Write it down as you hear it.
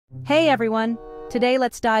Hey everyone! Today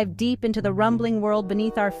let's dive deep into the rumbling world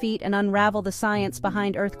beneath our feet and unravel the science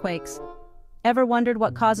behind earthquakes. Ever wondered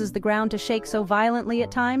what causes the ground to shake so violently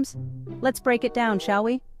at times? Let's break it down, shall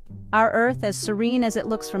we? Our Earth, as serene as it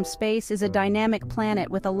looks from space, is a dynamic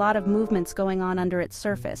planet with a lot of movements going on under its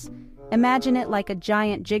surface. Imagine it like a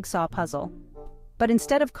giant jigsaw puzzle. But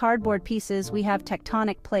instead of cardboard pieces, we have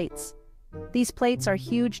tectonic plates. These plates are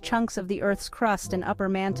huge chunks of the Earth's crust and upper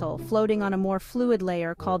mantle, floating on a more fluid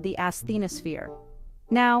layer called the asthenosphere.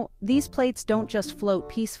 Now, these plates don't just float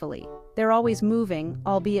peacefully. They're always moving,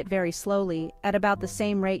 albeit very slowly, at about the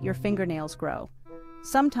same rate your fingernails grow.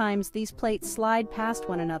 Sometimes these plates slide past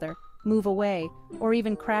one another, move away, or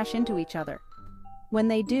even crash into each other. When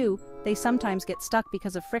they do, they sometimes get stuck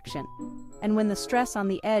because of friction. And when the stress on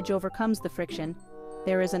the edge overcomes the friction,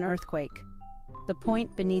 there is an earthquake. The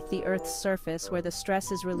point beneath the Earth's surface where the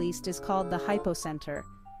stress is released is called the hypocenter,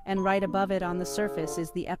 and right above it on the surface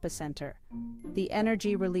is the epicenter. The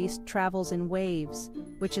energy released travels in waves,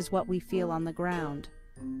 which is what we feel on the ground.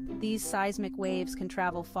 These seismic waves can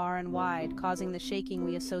travel far and wide, causing the shaking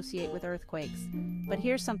we associate with earthquakes. But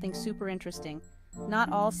here's something super interesting.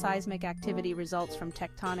 Not all seismic activity results from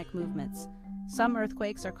tectonic movements. Some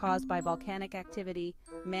earthquakes are caused by volcanic activity,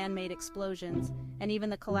 man-made explosions, and even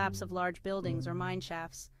the collapse of large buildings or mine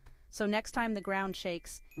shafts. So next time the ground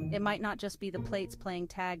shakes, it might not just be the plates playing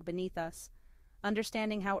tag beneath us.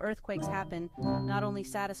 Understanding how earthquakes happen not only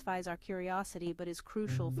satisfies our curiosity but is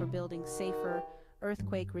crucial for building safer,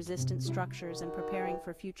 earthquake-resistant structures and preparing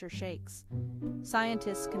for future shakes.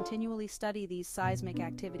 Scientists continually study these seismic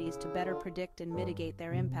activities to better predict and mitigate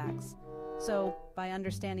their impacts. So, by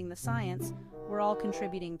understanding the science, we're all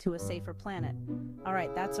contributing to a safer planet.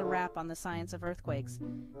 Alright, that's a wrap on the science of earthquakes.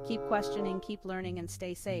 Keep questioning, keep learning, and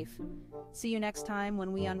stay safe. See you next time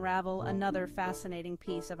when we unravel another fascinating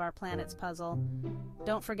piece of our planet's puzzle.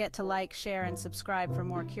 Don't forget to like, share, and subscribe for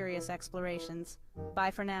more curious explorations.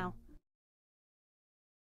 Bye for now.